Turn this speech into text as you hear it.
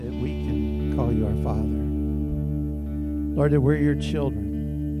call you our Father. Lord, that we're your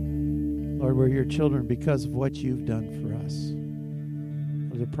children. Lord, we're your children because of what you've done for us.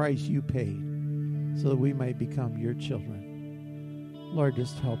 The price you paid so that we might become your children. Lord,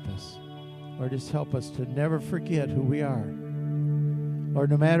 just help us. Lord, just help us to never forget who we are.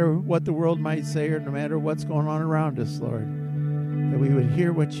 Lord, no matter what the world might say or no matter what's going on around us, Lord, that we would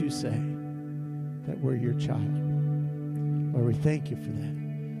hear what you say, that we're your child. Lord, we thank you for that.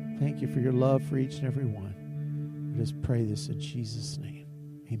 Thank you for your love for each and every one. We just pray this in Jesus' name.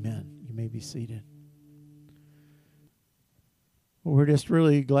 Amen. You may be seated. Well, we're just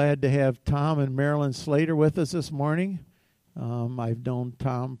really glad to have Tom and Marilyn Slater with us this morning. I've known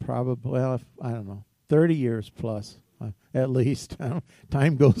Tom probably, well, I don't know, 30 years plus, at least.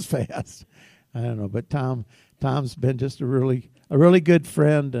 Time goes fast. I don't know, but Tom's been just a really good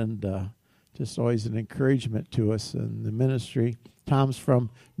friend and just always an encouragement to us in the ministry. Tom's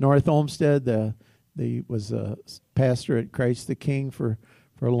from North Olmsted. He was a pastor at Christ the King for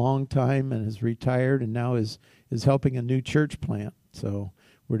a long time and has retired and now is helping a new church plant. So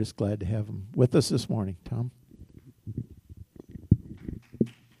we're just glad to have him with us this morning. Tom?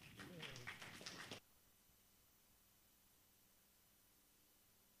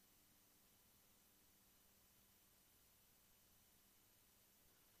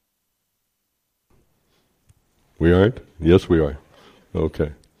 We aren't? Yes, we are.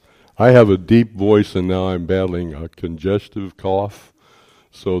 Okay. I have a deep voice and now I'm battling a congestive cough.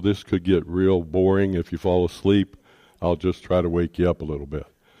 So this could get real boring. If you fall asleep, I'll just try to wake you up a little bit.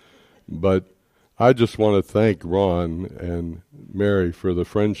 But I just want to thank Ron and Mary for the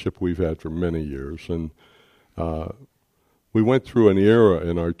friendship we've had for many years. And we went through an era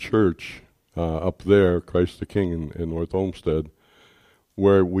in our church up there, Christ the King in North Olmsted,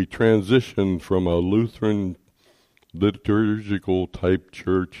 where we transitioned from a Lutheran liturgical type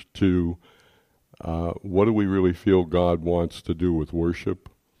church to what do we really feel God wants to do with worship,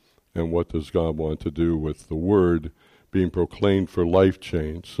 and what does God want to do with the Word being proclaimed for life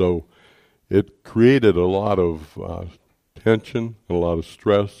change. So it created a lot of tension and a lot of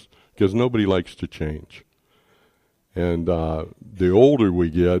stress because nobody likes to change. And the older we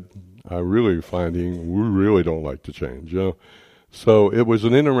get, I'm really finding we really don't like to change. So it was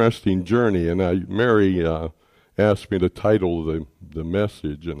an interesting journey, and Mary asked me to title the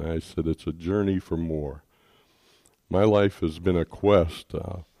message, and I said it's a journey for more. My life has been a quest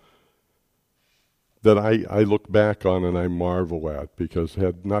that I look back on and I marvel at, because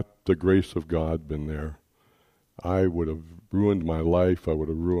had not the grace of God been there, I would have ruined my life, I would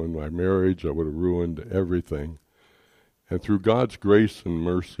have ruined my marriage, I would have ruined everything. And through God's grace and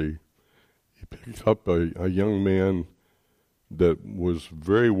mercy, He picked up a young man that was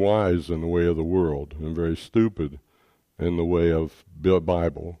very wise in the way of the world and very stupid in the way of the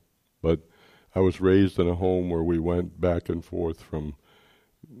Bible. But I was raised in a home where we went back and forth from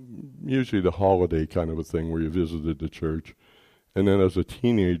usually the holiday kind of a thing where you visited the church. And then as a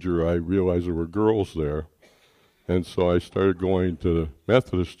teenager, I realized there were girls there. And so I started going to the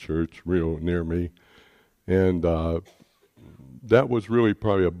Methodist church real near me. And that was really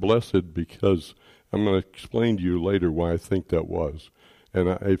probably a blessed, because I'm going to explain to you later why I think that was. And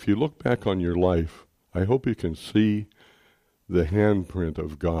if you look back on your life, I hope you can see the handprint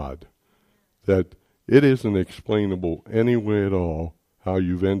of God, that it isn't explainable any way at all how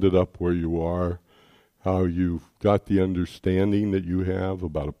you've ended up where you are, how you've got the understanding that you have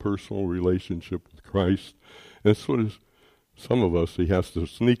about a personal relationship with Christ. And it's sort of some of us He has to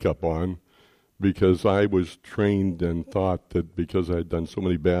sneak up on, because I was trained and thought that because I had done so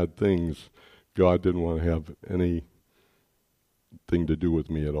many bad things, God didn't want to have anything to do with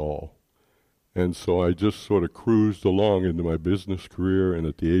me at all. And so I just sort of cruised along into my business career, and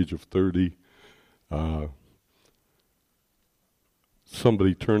at the age of 30,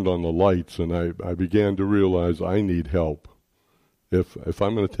 somebody turned on the lights, and I began to realize I need help. If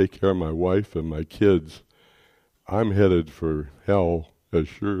I'm going to take care of my wife and my kids, I'm headed for hell, as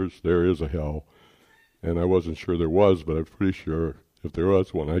sure as there is a hell. And I wasn't sure there was, but I'm pretty sure if there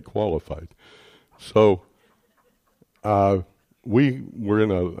was one, I qualified. So we were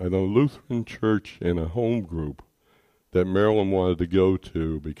in a Lutheran church in a home group that Marilyn wanted to go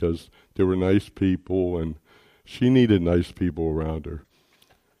to because there were nice people, and she needed nice people around her.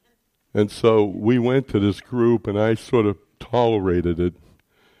 And so we went to this group, and I sort of tolerated it,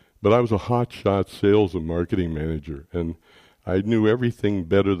 but I was a hotshot sales and marketing manager, and I knew everything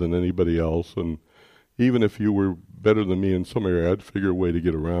better than anybody else, and even if you were better than me in some area, I'd figure a way to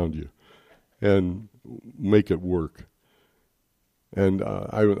get around you and make it work. And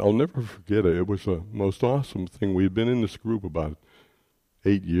I'll never forget it. It was the most awesome thing. We had been in this group about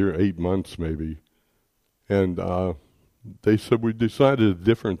 8 months maybe. And they said, we decided a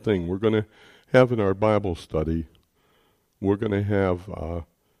different thing. We're going to have in our Bible study, we're going to have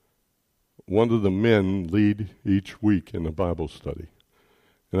one of the men lead each week in the Bible study.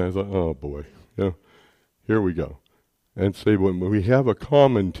 And I thought, oh boy, here we go. And say, when we have a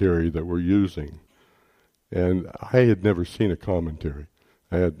commentary that we're using, and I had never seen a commentary.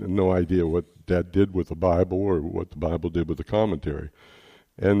 I had no idea what that did with the Bible or what the Bible did with the commentary.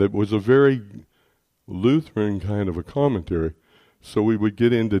 And it was a very Lutheran kind of a commentary. So we would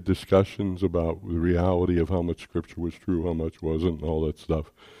get into discussions about the reality of how much Scripture was true, how much wasn't, and all that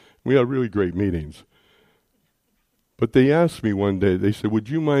stuff. We had really great meetings. But they asked me one day, they said, would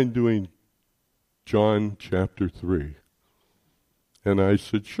you mind doing John chapter 3? And I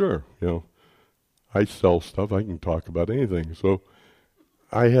said, sure. I sell stuff. I can talk about anything. So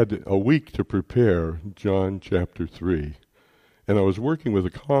I had a week to prepare John chapter 3. And I was working with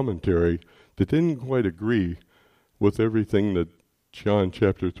a commentary that didn't quite agree with everything that John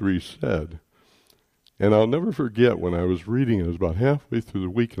chapter 3 said. And I'll never forget when I was reading it, it was about halfway through the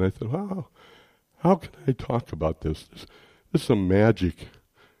week, and I thought, wow, how can I talk about this? This is some magic.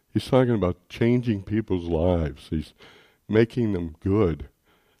 He's talking about changing people's lives. He's making them good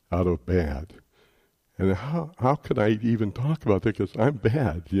out of bad. And how could I even talk about that? Because I'm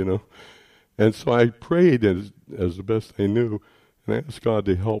bad, And so I prayed as the best I knew, and I asked God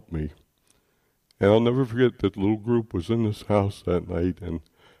to help me. And I'll never forget that little group was in this house that night, and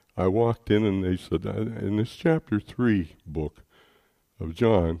I walked in and they said, in this chapter 3 book of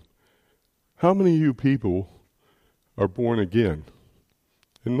John, how many of you people are born again?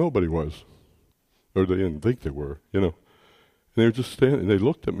 And nobody was. Or they didn't think they were, And they were just standing, they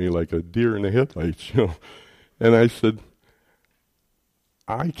looked at me like a deer in the headlights, And I said,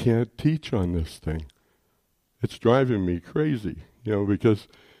 I can't teach on this thing. It's driving me crazy, because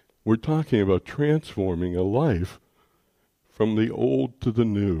we're talking about transforming a life from the old to the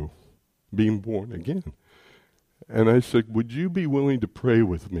new, being born again. And I said, would you be willing to pray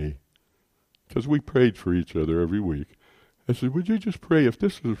with me? Because we prayed for each other every week. I said, would you just pray if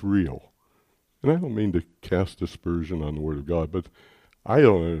this is real? And I don't mean to cast aspersion on the Word of God, but I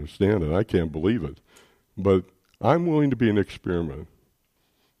don't understand it. I can't believe it. But I'm willing to be an experiment.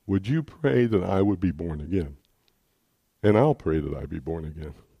 Would you pray that I would be born again? And I'll pray that I be born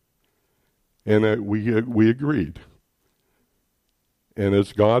again. And we agreed. And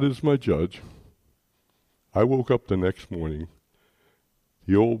as God is my judge, I woke up the next morning.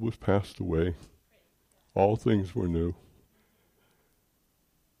 The old was passed away. All things were new.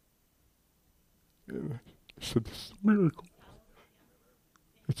 And I said, this is a miracle.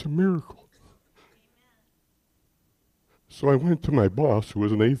 It's a miracle. So I went to my boss, who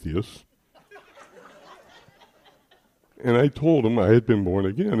was an atheist, and I told him I had been born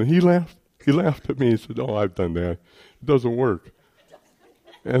again. And he laughed. He laughed at me and said, oh, I've done that. It doesn't work.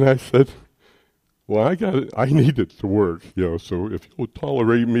 And I said, well, I need it to work, so if you'll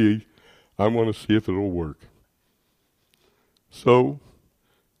tolerate me, I want to see if it'll work. So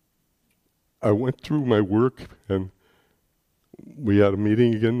I went through my work, and we had a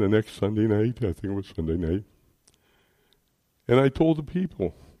meeting again the next Sunday night. I think it was Sunday night. And I told the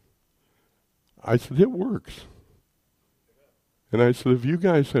people, I said, it works. And I said, if you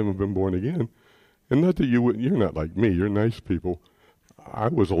guys haven't been born again, and not that you're not like me, you're nice people. I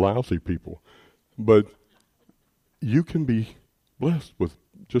was a lousy people. But you can be blessed with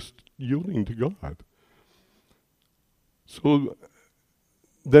just yielding to God. So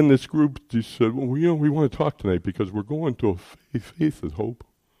then this group just said, well, we want to talk tonight because we're going to a faith at Hope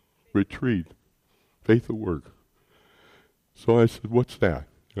retreat, faith at work. So I said, what's that?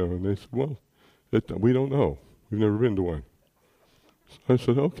 And they said, well, we don't know. We've never been to one. So I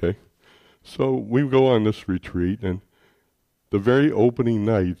said, okay. So we go on this retreat, and the very opening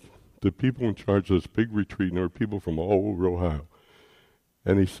night, the people in charge of this big retreat, and there were people from all over Ohio.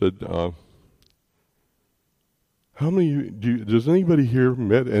 And he said, how many does anybody here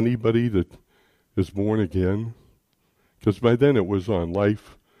met anybody that is born again? Because by then it was on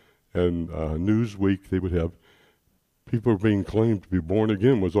Life and Newsweek. They would have people being claimed to be born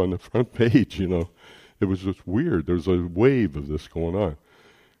again was on the front page, It was just weird. There was a wave of this going on.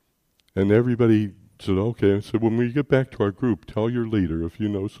 And everybody said, okay. I said, when we get back to our group, tell your leader if you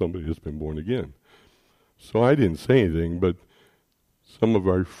know somebody that's been born again. So I didn't say anything, but some of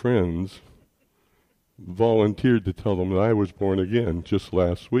our friends volunteered to tell them that I was born again just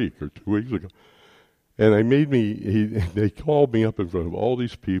last week or 2 weeks ago. And they called me up in front of all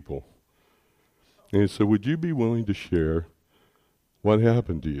these people. And he said, would you be willing to share what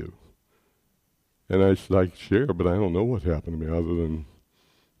happened to you? And I said, I share, but I don't know what happened to me other than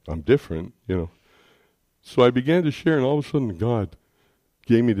I'm different, you know. So I began to share, and all of a sudden God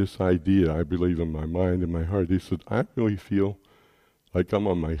gave me this idea, I believe, in my mind and my heart. He said, I really feel like I'm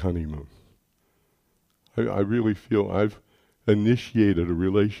on my honeymoon. I really feel I've initiated a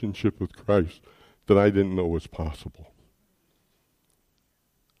relationship with Christ that I didn't know was possible.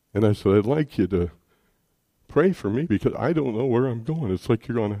 And I said, I'd like you to pray for me because I don't know where I'm going. It's like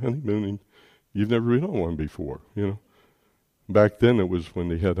you're on a honeymoon and you've never been on one before, you know. Back then it was when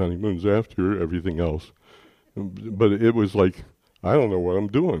they had honeymoons after everything else. But it was like, I don't know what I'm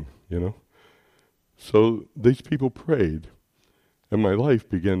doing, you know. So these people prayed, and my life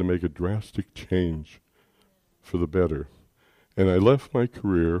began to make a drastic change for the better. And I left my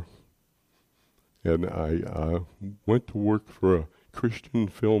career, and I went to work for a Christian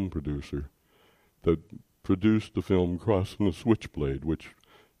film producer that produced the film Crossing the Switchblade, which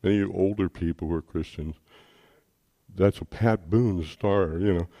many older people who are Christians, that's a Pat Boone star,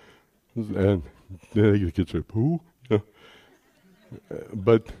 you know. And then you could say, who? You know.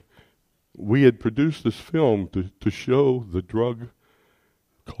 But we had produced this film to show the drug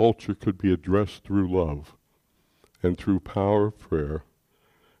culture could be addressed through love and through power of prayer,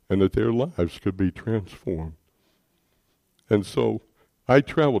 and that their lives could be transformed. And so I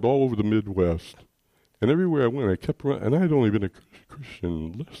traveled all over the Midwest, and everywhere I went, I kept running, and I had only been a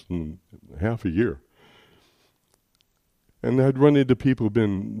Christian less than half a year. And I'd run into people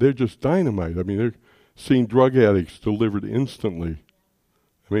they're just dynamite. I mean, they're seeing drug addicts delivered instantly.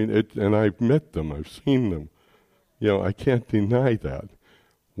 I mean, and I've met them, I've seen them. You know, I can't deny that.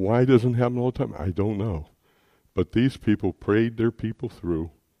 Why doesn't it happen all the time? I don't know. But these people prayed their people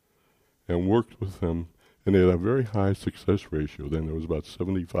through and worked with them, and they had a very high success ratio. Then there was about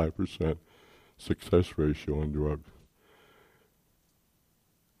 75% success ratio on drugs.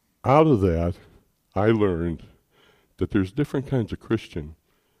 Out of that, I learned that there's different kinds of Christian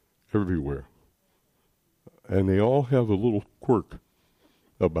everywhere. And they all have a little quirk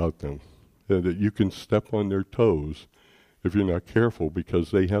about them, that you can step on their toes if you're not careful, because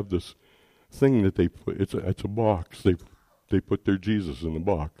they have this thing that they put, it's a box, they put their Jesus in the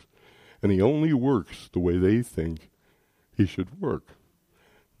box. And he only works the way they think he should work.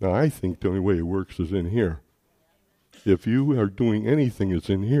 Now I think the only way he works is in here. If you are doing anything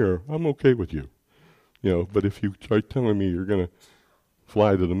that's in here, I'm okay with you. You know, but if you start telling me you're going to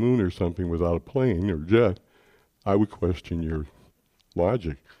fly to the moon or something without a plane or jet, I would question your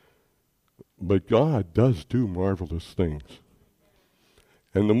logic. But God does do marvelous things.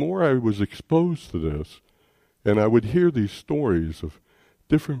 And the more I was exposed to this, and I would hear these stories of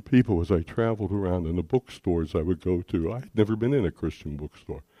different people as I traveled around in the bookstores I would go to. I had never been in a Christian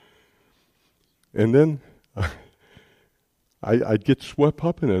bookstore. And then I'd get swept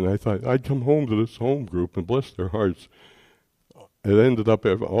up in it, and I thought I'd come home to this home group, and bless their hearts, it ended up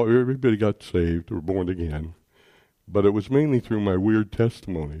everybody got saved or born again. But it was mainly through my weird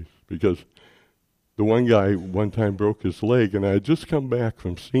testimonies, because the one guy one time broke his leg, and I had just come back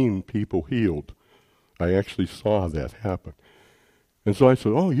from seeing people healed. I actually saw that happen. And so I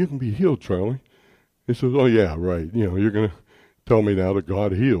said, oh, you can be healed, Charlie. He says, oh, yeah, right. You know, you're going to tell me now that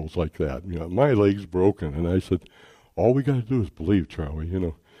God heals like that. You know, my leg's broken. And I said, all we got to do is believe, Charlie, you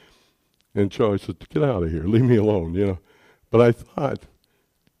know. And Charlie said, get out of here. Leave me alone, you know. But I thought,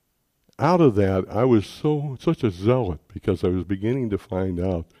 out of that, I was such a zealot, because I was beginning to find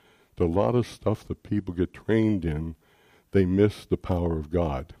out that a lot of stuff that people get trained in, they miss the power of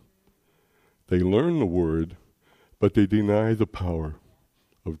God. They learn the word, but they deny the power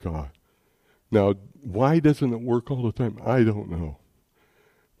of God. Now, why doesn't it work all the time? I don't know.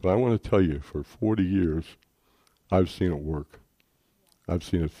 But I want to tell you, for 40 years, I've seen it work. I've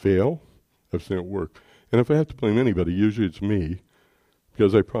seen it fail. I've seen it work. And if I have to blame anybody, usually it's me,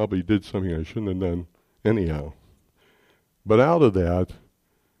 because I probably did something I shouldn't have done anyhow. But out of that,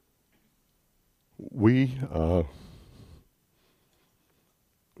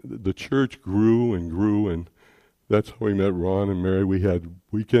 the church grew, and that's how we met Ron and Mary. We had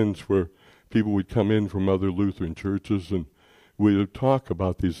weekends where people would come in from other Lutheran churches, and we would talk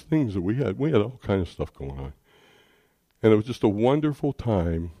about these things that we had. We had all kinds of stuff going on. And it was just a wonderful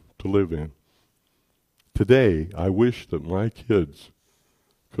time to live in. Today, I wish that my kids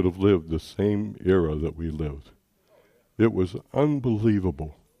could have lived the same era that we lived. It was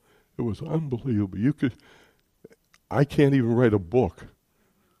unbelievable. It was unbelievable. I can't even write a book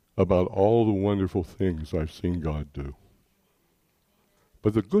about all the wonderful things I've seen God do.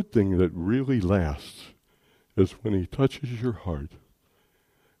 But the good thing that really lasts is when he touches your heart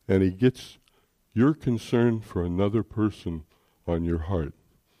and he gets your concern for another person on your heart.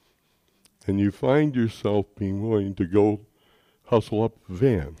 And you find yourself being willing to go hustle up a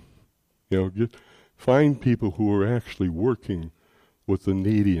van. Find people who are actually working with the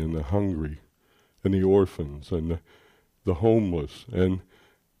needy and the hungry and the orphans and the homeless, and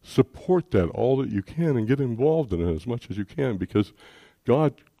support that all that you can and get involved in it as much as you can, because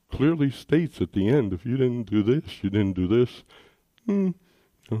God clearly states at the end, if you didn't do this, you didn't do this,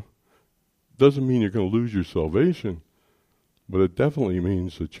 doesn't mean you're going to lose your salvation, but it definitely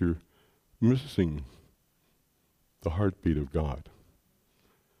means that you're missing the heartbeat of God.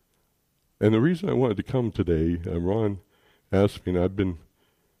 And the reason I wanted to come today, Ron asked me, and I've been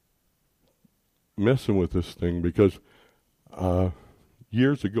messing with this thing because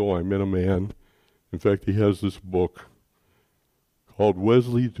years ago I met a man. In fact, he has this book called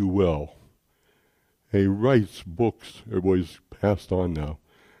Wesley Do Well. And he writes books, everybody's passed on now,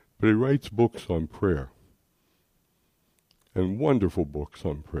 but he writes books on prayer. And wonderful books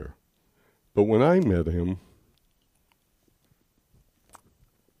on prayer. But when I met him,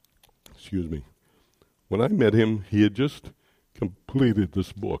 he had just completed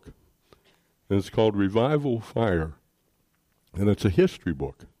this book. And it's called Revival Fire. And it's a history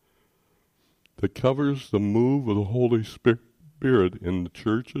book that covers the move of the Holy Spirit in the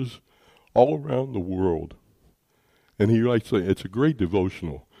churches all around the world. And he writes, it's a great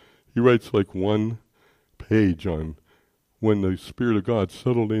devotional. He writes like one page on when the Spirit of God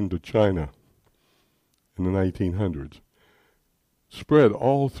settled into China in the 1900s. Spread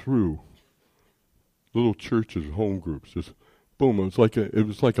all through little churches, home groups, just boom, it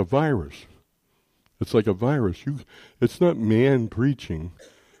was like a virus. It's like a virus. It's not man preaching,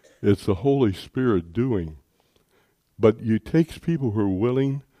 it's the Holy Spirit doing. But it takes people who are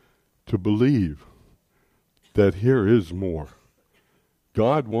willing to believe that here is more.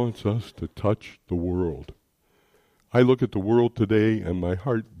 God wants us to touch the world. I look at the world today and my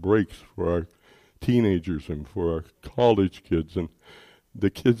heart breaks for our teenagers and for our college kids and the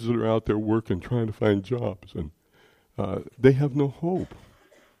kids that are out there working, trying to find jobs. And they have no hope.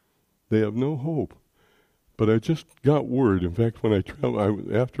 They have no hope. But I just got word. In fact, when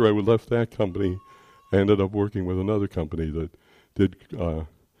after I left that company, I ended up working with another company that did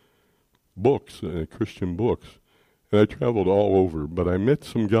books, Christian books. And I traveled all over. But I met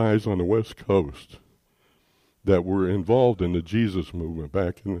some guys on the West Coast that were involved in the Jesus movement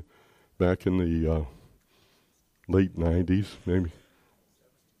back in the late 90s, maybe.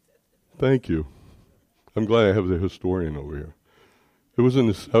 Thank you. I'm glad I have the historian over here. It was in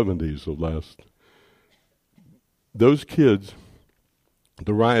the 70s of last. Those kids,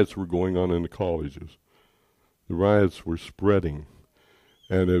 the riots were going on in the colleges. The riots were spreading.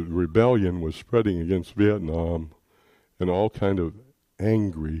 And a rebellion was spreading against Vietnam and all kind of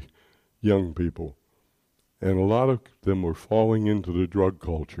angry young people. And a lot of them were falling into the drug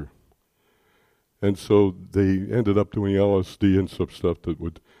culture. And so they ended up doing LSD and some stuff that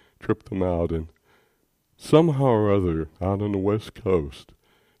would trip them out. And somehow or other, out on the West Coast,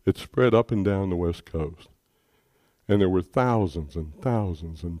 it spread up and down the West Coast. And there were thousands and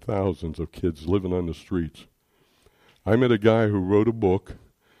thousands and thousands of kids living on the streets. I met a guy who wrote a book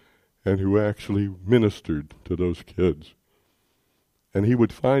and who actually ministered to those kids. And he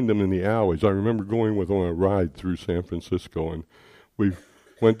would find them in the alleys. I remember going with him on a ride through San Francisco, and we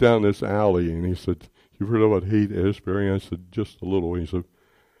went down this alley, and he said, "You've heard about Haight-Ashbury?" And I said, "Just a little." And he said,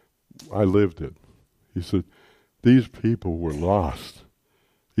 "I lived it." He said, "These people were lost."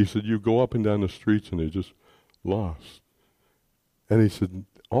 He said, "You go up and down the streets, and they're just lost." And he said,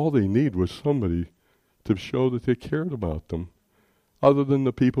 all they need was somebody to show that they cared about them, other than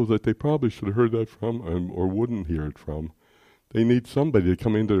the people that they probably should have heard that from or wouldn't hear it from. They need somebody to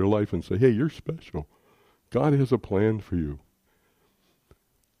come into their life and say, "Hey, you're special. God has a plan for you."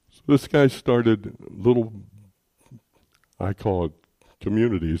 So this guy started little, I call it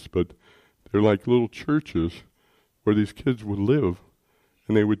communities, but they're like little churches where these kids would live,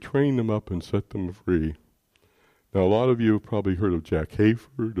 and they would train them up and set them free. Now, a lot of you have probably heard of Jack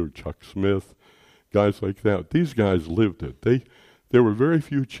Hayford or Chuck Smith, guys like that. These guys lived it. There were very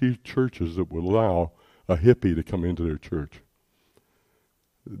few churches that would allow a hippie to come into their church.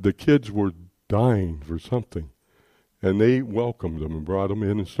 The kids were dying for something, and they welcomed them and brought them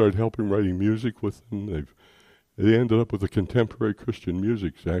in and started helping writing music with them. They ended up with the contemporary Christian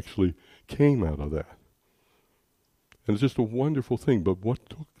music that actually came out of that. And it's just a wonderful thing. But what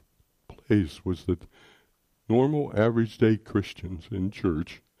took place was that normal, average-day Christians in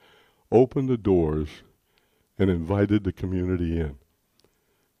church opened the doors and invited the community in.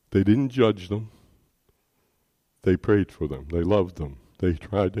 They didn't judge them. They prayed for them. They loved them. They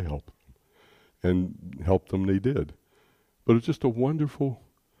tried to help them. And help them they did. But it's just a wonderful,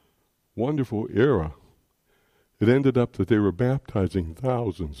 wonderful era. It ended up that they were baptizing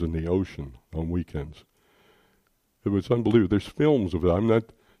thousands in the ocean on weekends. It was unbelievable. There's films of it. I'm not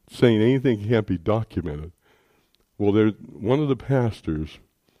saying anything can't be documented. Well, one of the pastors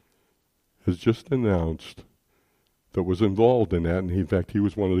has just announced that was involved in that, and in fact, he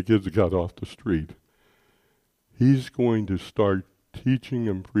was one of the kids that got off the street. He's going to start teaching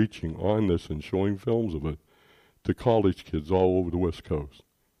and preaching on this and showing films of it to college kids all over the West Coast.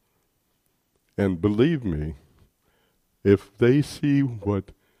 And believe me, if they see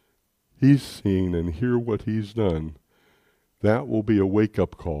what he's seen and hear what he's done, that will be a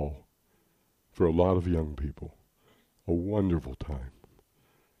wake-up call for a lot of young people. A wonderful time.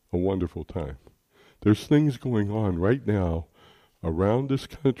 A wonderful time. There's things going on right now around this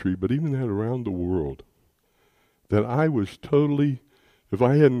country, but even that around the world, that I was totally, if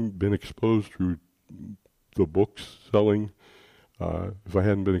I hadn't been exposed through the books selling, if I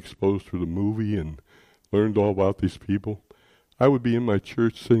hadn't been exposed through the movie and learned all about these people, I would be in my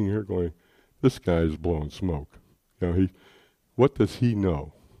church sitting here going, this guy is blowing smoke. What does he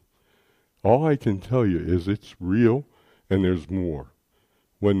know? All I can tell you is it's real and there's more.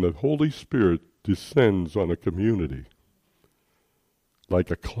 When the Holy Spirit descends on a community like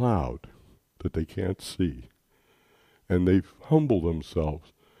a cloud that they can't see, and they humble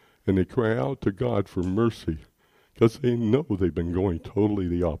themselves and they cry out to God for mercy because they know they've been going totally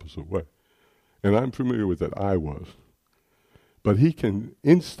the opposite way. And I'm familiar with that. I was. But he can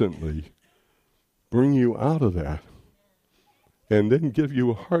instantly bring you out of that and then give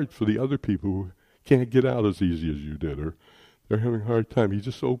you a heart for the other people who can't get out as easy as you did, or they're having a hard time. He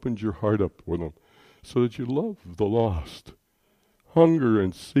just opens your heart up for them so that you love the lost. Hunger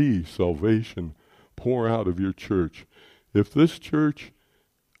and see salvation pour out of your church. If this church,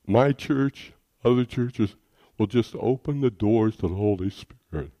 my church, other churches, will just open the doors to the Holy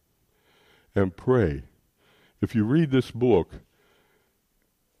Spirit and pray. If you read this book,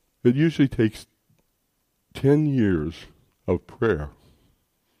 it usually takes 10 years of prayer.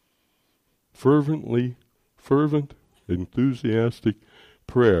 Fervent, enthusiastic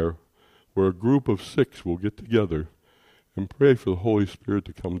prayer where a group of 6 will get together and pray for the Holy Spirit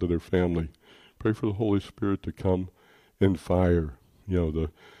to come to their family. Pray for the Holy Spirit to come in fire.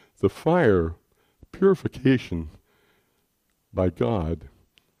 The fire, purification by God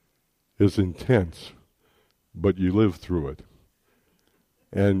is intense, but you live through it.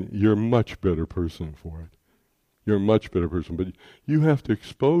 And you're a much better person for it. You're a much better person. But you have to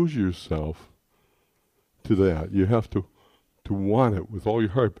expose yourself to that. You have to want it with all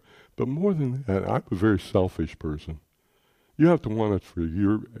your heart. But more than that, I'm a very selfish person. You have to want it for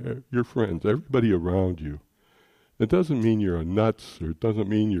your friends, everybody around you. It doesn't mean you're a nuts, or it doesn't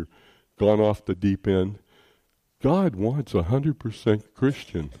mean you're gone off the deep end. God wants 100%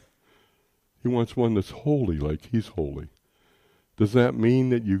 Christian. He wants one that's holy like he's holy. Does that mean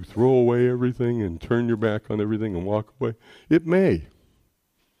that you throw away everything and turn your back on everything and walk away? It may.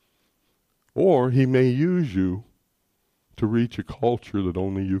 Or he may use you to reach a culture that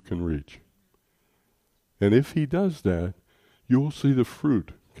only you can reach. And if he does that, you'll see the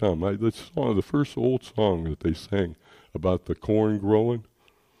fruit come. The first old song that they sang about the corn growing,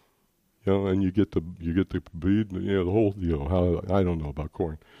 and you get the bead, the whole deal. How I don't know about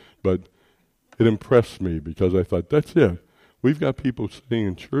corn, but it impressed me because I thought, that's it. We've got people sitting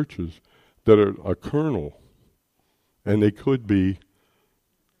in churches that are a kernel, and they could be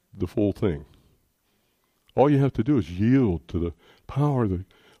the full thing. All you have to do is yield to the power that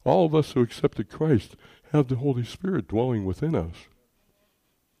all of us who accepted Christ have the Holy Spirit dwelling within us.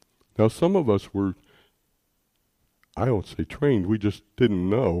 Now, some of us were, I don't say trained, we just didn't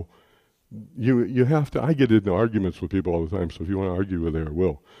know. You have to, I get into arguments with people all the time, so if you want to argue with me, I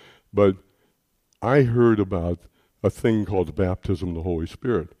will. But I heard about a thing called the baptism of the Holy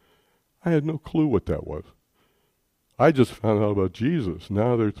Spirit. I had no clue what that was. I just found out about Jesus.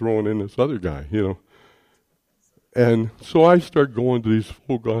 Now they're throwing in this other guy, And so I start going to these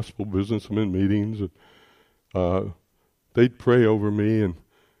full gospel businessmen meetings, and they'd pray over me, and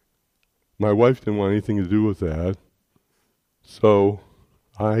my wife didn't want anything to do with that. So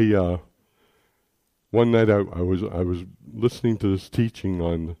one night I was listening to this teaching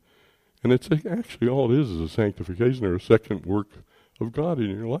on, and it's actually all it is a sanctification or a second work of God in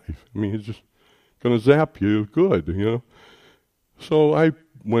your life. I mean, it's just going to zap you good, So I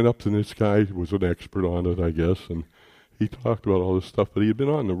went up to this guy who was an expert on it, I guess, and he talked about all this stuff, but he had been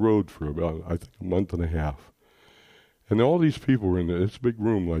on the road for about, I think, a month and a half. And all these people were in there. It's a big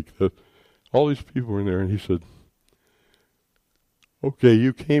room like that. All these people were in there, and he said, okay,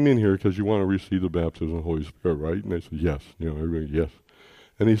 you came in here because you want to receive the baptism of the Holy Spirit, right? And they said, yes. Everybody, yes.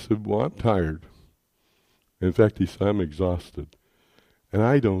 And he said, well, I'm tired. In fact, he said, I'm exhausted. And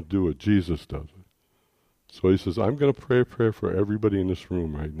I don't do it. Jesus does it. So he says, I'm going to pray a prayer for everybody in this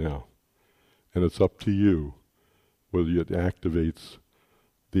room right now. And it's up to you whether it activates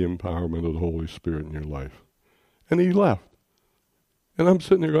the empowerment of the Holy Spirit in your life. And he left. And I'm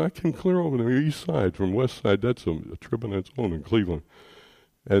sitting there, I can clear over to the east side from west side. That's a trip on its own in Cleveland.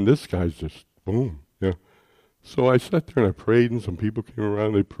 And this guy's just, boom. Yeah. So I sat there and I prayed, and some people came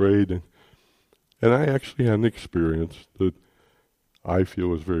around, they prayed. And I actually had an experience that I feel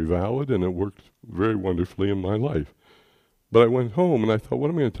was very valid, and it worked very wonderfully in my life. But I went home and I thought, what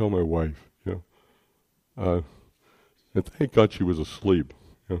am I going to tell my wife? And thank God she was asleep.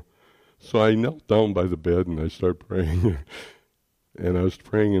 So I knelt down by the bed and I started praying. And I was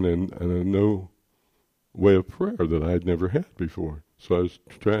praying in a new way of prayer that I had never had before. So I was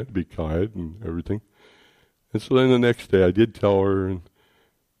trying to be quiet and everything. And so then the next day I did tell her, and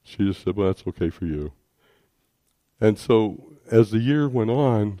she just said, well, that's okay for you. And so as the year went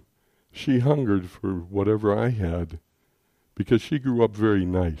on, she hungered for whatever I had, because she grew up very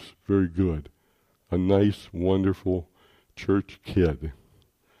nice, very good, a nice, wonderful church kid.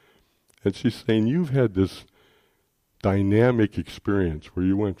 And she's saying, you've had this dynamic experience where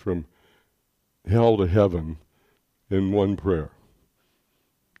you went from hell to heaven in one prayer.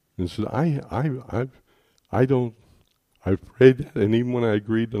 And she said, I've prayed that, and even when I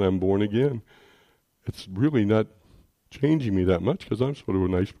agreed that I'm born again, it's really not changing me that much because I'm sort of a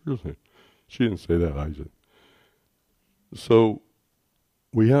nice person. She didn't say that, I did. So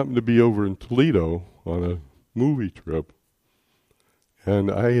we happened to be over in Toledo on a movie trip,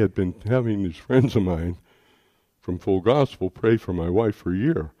 and I had been having these friends of mine from Full Gospel pray for my wife for a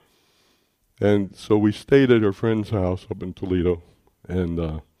year. And so we stayed at her friend's house up in Toledo,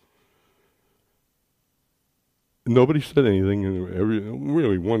 and nobody said anything, and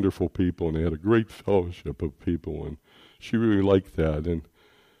really wonderful people, and they had a great fellowship of people, and she really liked that. And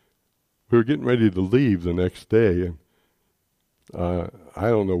we were getting ready to leave the next day, and I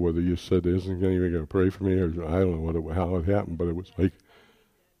don't know whether you said, isn't anyone going to pray for me, or I don't know how it happened, but it was like,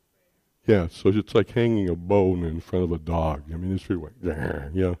 yeah, so it's like hanging a bone in front of a dog. I mean, it's really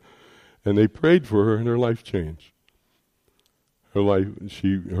like, yeah. And they prayed for her, and her life changed. Her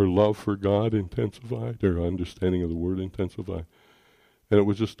love for God intensified, her understanding of the Word intensified. And it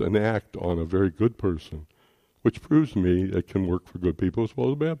was just an act on a very good person, which proves to me it can work for good people as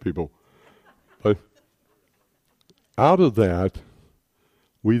well as bad people. But out of that,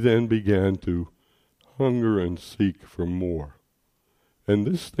 we then began to hunger and seek for more. And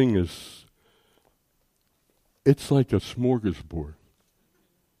this thing it's like a smorgasbord.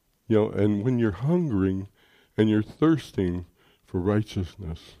 And when you're hungering and you're thirsting for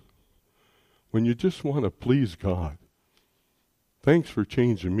righteousness, when you just want to please God, thanks for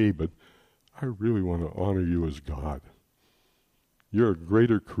changing me, but I really want to honor you as God. You're a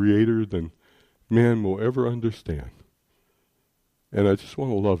greater creator than man will ever understand. And I just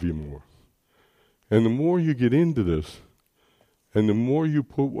want to love you more. And the more you get into this, and the more you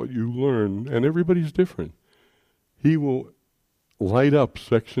put what you learn, and everybody's different, he will light up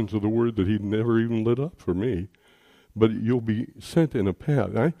sections of the Word that he'd never even lit up for me. But you'll be sent in a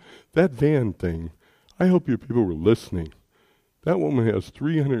path. That van thing, I hope you people were listening. That woman has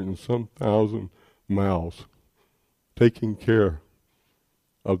 300 and some thousand miles taking care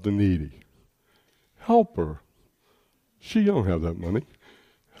of the needy. Help her. She don't have that money.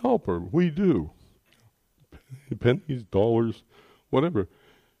 Help her. We do. Pennies, dollars, whatever.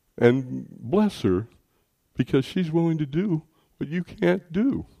 And bless her, because she's willing to do what you can't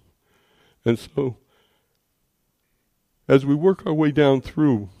do. And so, as we work our way down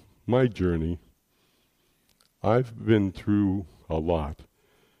through my journey, I've been through a lot,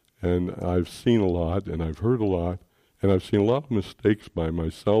 and I've seen a lot, and I've heard a lot, and I've seen a lot of mistakes by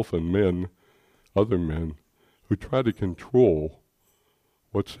myself and other men, who try to control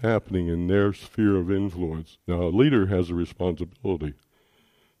what's happening in their sphere of influence. Now, a leader has a responsibility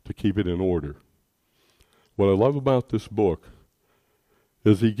to keep it in order. What I love about this book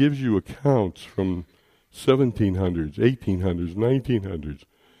is he gives you accounts from 1700s, 1800s, 1900s,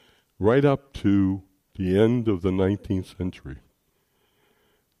 right up to the end of the 19th century.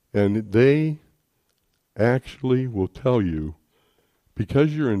 And they actually will tell you,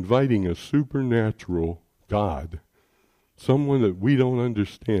 because you're inviting a supernatural God, someone that we don't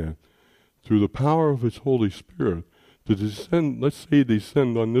understand, through the power of his Holy Spirit, to descend, let's say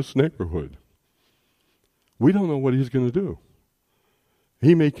descend on this neighborhood. We don't know what he's going to do.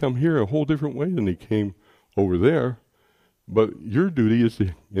 He may come here a whole different way than he came over there, but your duty is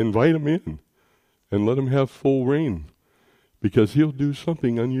to invite him in and let him have full reign, because he'll do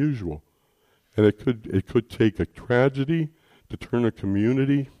something unusual. And it could take a tragedy to turn a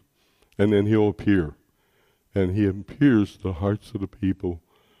community, and then he'll appear. And he appears to the hearts of the people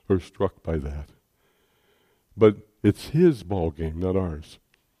who are struck by that. But it's his ball game, not ours.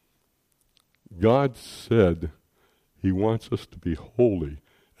 God said he wants us to be holy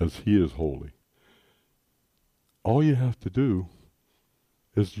as he is holy. All you have to do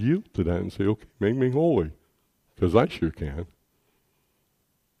is yield to that and say, okay, make me holy, because I sure can.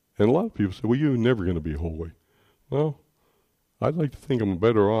 And a lot of people say, well, you're never going to be holy. Well, I'd like to think I'm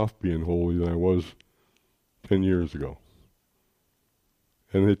better off being holy than I was 10 years ago.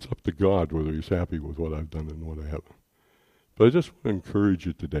 And it's up to God whether he's happy with what I've done and what I haven't. But I just want to encourage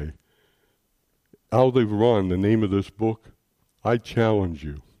you today. Alde Ron, the name of this book, I challenge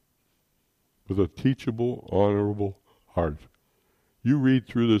you with a teachable, honorable heart. You read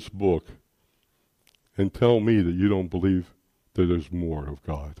through this book and tell me that you don't believe that there's more of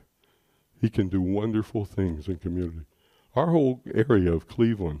God. He can do wonderful things in community. Our whole area of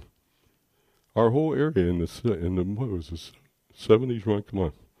Cleveland, our whole area in the what was this, 70s, right? Come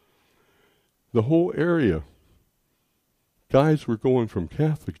on. The whole area, guys were going from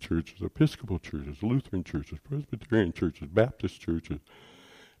Catholic churches, Episcopal churches, Lutheran churches, Presbyterian churches, Baptist churches,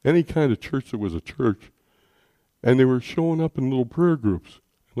 any kind of church that was a church, and they were showing up in little prayer groups,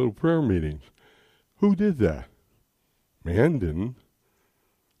 little prayer meetings. Who did that? Man didn't.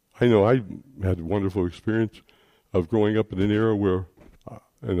 I know I had a wonderful experience of growing up in an era where,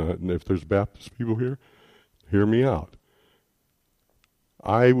 and if there's Baptist people here, hear me out.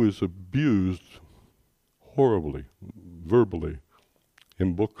 I was abused horribly, verbally,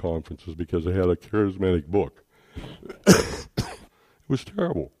 in book conferences because I had a charismatic book. It was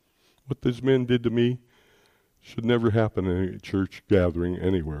terrible. What these men did to me should never happen in a church gathering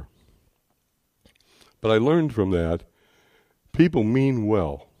anywhere. But I learned from that, people mean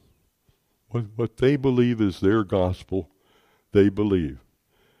well. What they believe is their gospel, they believe.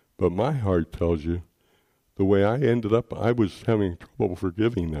 But my heart tells you, the way I ended up, I was having trouble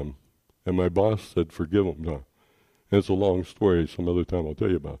forgiving them. And my boss said, forgive them. No. And it's a long story, some other time I'll tell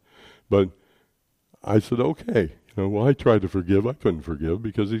you about. But I said, okay. Well, I tried to forgive. I couldn't forgive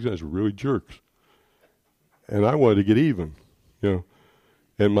because these guys were really jerks. And I wanted to get even,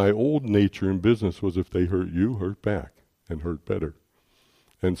 And my old nature in business was if they hurt you, hurt back and hurt better.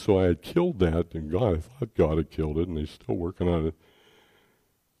 And so I had killed that, and I thought God had killed it, and he's still working on it.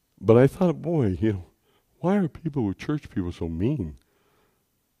 But I thought, boy, why are church people so mean?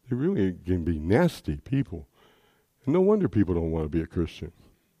 They really can be nasty people. And no wonder people don't want to be a Christian.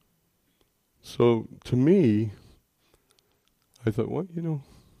 So to me, I thought, well,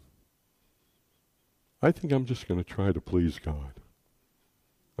 I think I'm just going to try to please God.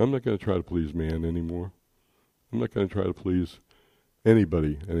 I'm not going to try to please man anymore. I'm not going to try to please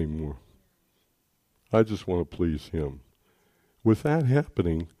anybody anymore. I just want to please him. With that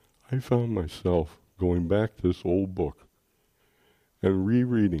happening, I found myself going back to this old book and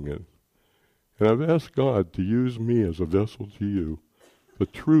rereading it. And I've asked God to use me as a vessel to you. The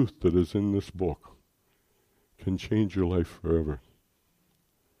truth that is in this book can change your life forever.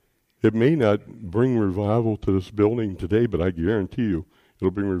 It may not bring revival to this building today, but I guarantee you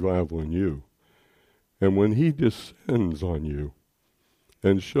it'll bring revival in you. And when he descends on you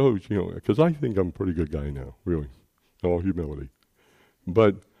and shows, because I think I'm a pretty good guy now, really, in all humility.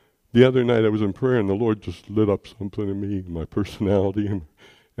 But the other night I was in prayer and the Lord just lit up something in me, my personality, and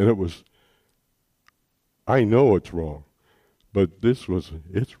it was, I know it's wrong, but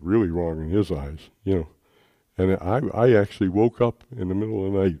it's really wrong in his eyes, And I actually woke up in the middle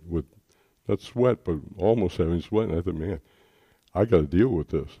of the night with not sweat, but almost having sweat, and I thought, man, I got to deal with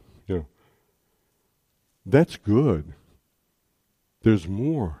this, That's good. There's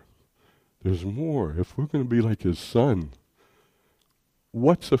more. There's more. If we're going to be like his son,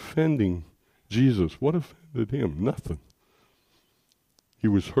 what's offending Jesus? What offended him? Nothing. He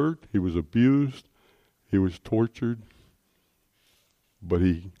was hurt. He was abused. He was tortured. But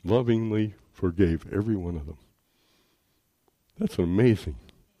he lovingly forgave every one of them. That's amazing.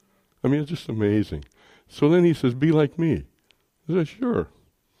 I mean, it's just amazing. So then he says, be like me. I said, sure.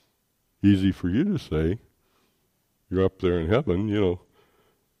 Easy for you to say. You're up there in heaven, You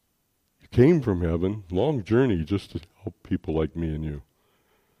came from heaven, long journey just to help people like me and you.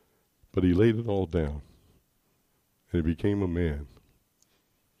 But he laid it all down. And he became a man.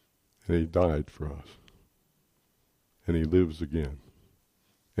 And he died for us. And he lives again.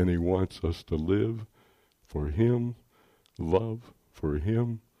 And he wants us to live for him, love for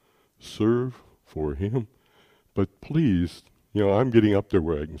him, serve for him. But please, I'm getting up there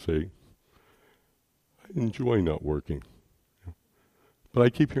where I can say, I enjoy not working. But I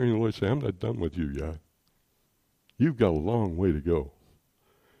keep hearing the Lord say, I'm not done with you yet. You've got a long way to go.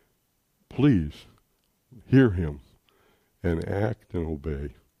 Please hear him and act and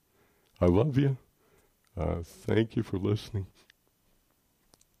obey. I love you. Thank you for listening.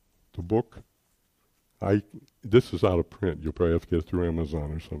 The book, this is out of print. You'll probably have to get it through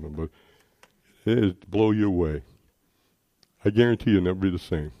Amazon or something, but it'll blow you away. I guarantee you'll never be the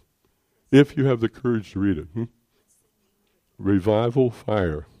same. If you have the courage to read it. Revival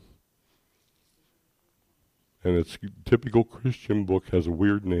Fire. And it's a typical Christian book, has a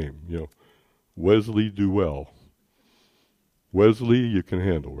weird name, Wesley Duell. Wesley you can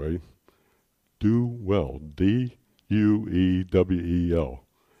handle, right? Duell, D-U-E-W-E-L.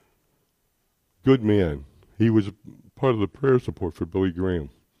 Good man. He was part of the prayer support for Billy Graham.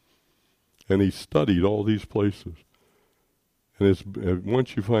 And he studied all these places. And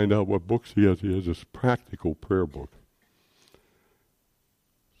once you find out what books he has this practical prayer book.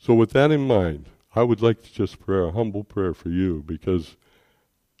 So with that in mind, I would like to just pray a humble prayer for you, because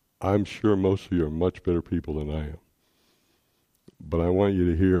I'm sure most of you are much better people than I am. But I want you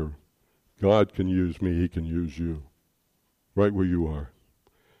to hear, God can use me, he can use you. Right where you are.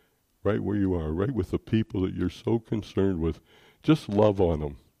 Right where you are. Right with the people that you're so concerned with. Just love on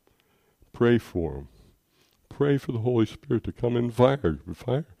them. Pray for them. Pray for the Holy Spirit to come in fire.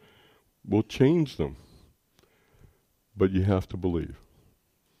 Fire will change them. But you have to believe.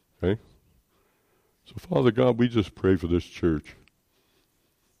 Okay? So Father God, we just pray for this church.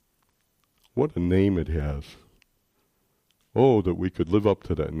 What a name it has. Oh, that we could live up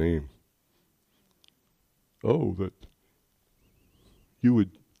to that name. Oh, that you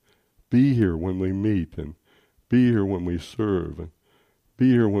would be here when we meet, and be here when we serve, and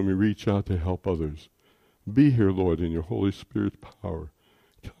be here when we reach out to help others. Be here, Lord, in your Holy Spirit's power.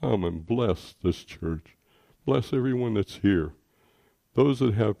 Come and bless this church. Bless everyone that's here. Those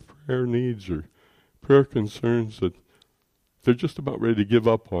that have prayer needs or prayer concerns that they're just about ready to give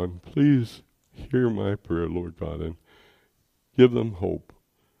up on, please hear my prayer, Lord God, and give them hope.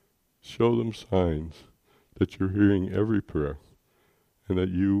 Show them signs that you're hearing every prayer and that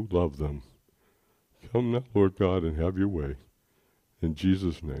you love them. Come now, Lord God, and have your way. In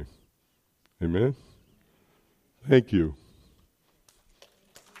Jesus' name. Amen. Thank you.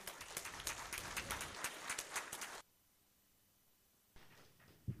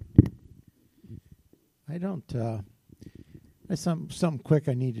 I don't, some quick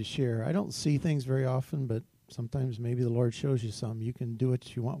I need to share. I don't see things very often, but sometimes maybe the Lord shows you some. You can do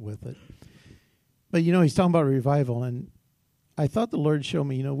what you want with it. But, he's talking about revival, and I thought the Lord showed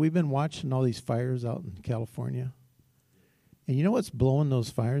me, we've been watching all these fires out in California. And you know what's blowing those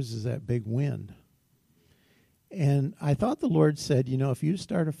fires is that big wind. And I thought the Lord said, if you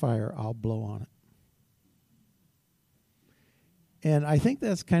start a fire, I'll blow on it. And I think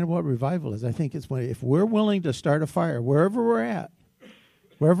that's kind of what revival is. I think it's if we're willing to start a fire, wherever we're at,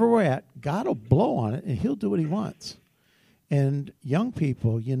 God will blow on it and he'll do what he wants. And young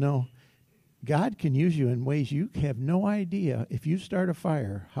people, God can use you in ways you have no idea. If you start a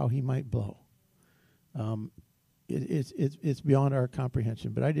fire, how he might blow. It's beyond our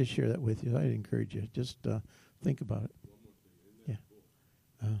comprehension. But I just share that with you. I'd encourage you. Just think about it.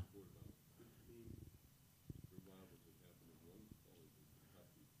 Yeah.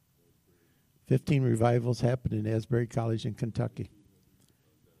 15 revivals happened in Asbury College in Kentucky.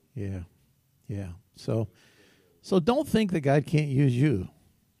 Yeah. So don't think that God can't use you.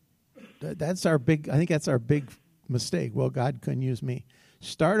 I think that's our big mistake. Well, God couldn't use me.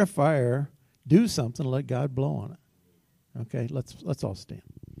 Start a fire, do something, let God blow on it. Okay, let's all stand.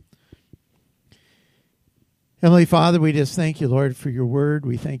 Heavenly Father, we just thank you, Lord, for your word.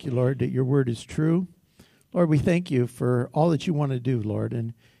 We thank you, Lord, that your word is true. Lord, we thank you for all that you want to do, Lord.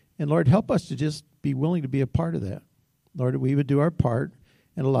 And Lord, help us to just be willing to be a part of that. Lord, that we would do our part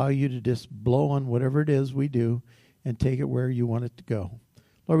and allow you to just blow on whatever it is we do and take it where you want it to go.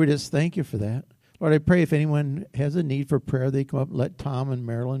 Lord, we just thank you for that. Lord, I pray if anyone has a need for prayer, they come up and let Tom and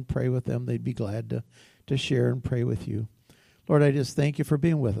Marilyn pray with them. They'd be glad to share and pray with you. Lord, I just thank you for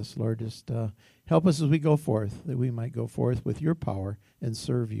being with us. Lord, just help us as we go forth, that we might go forth with your power and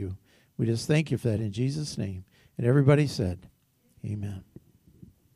serve you. We just thank you for that in Jesus' name. And everybody said, amen.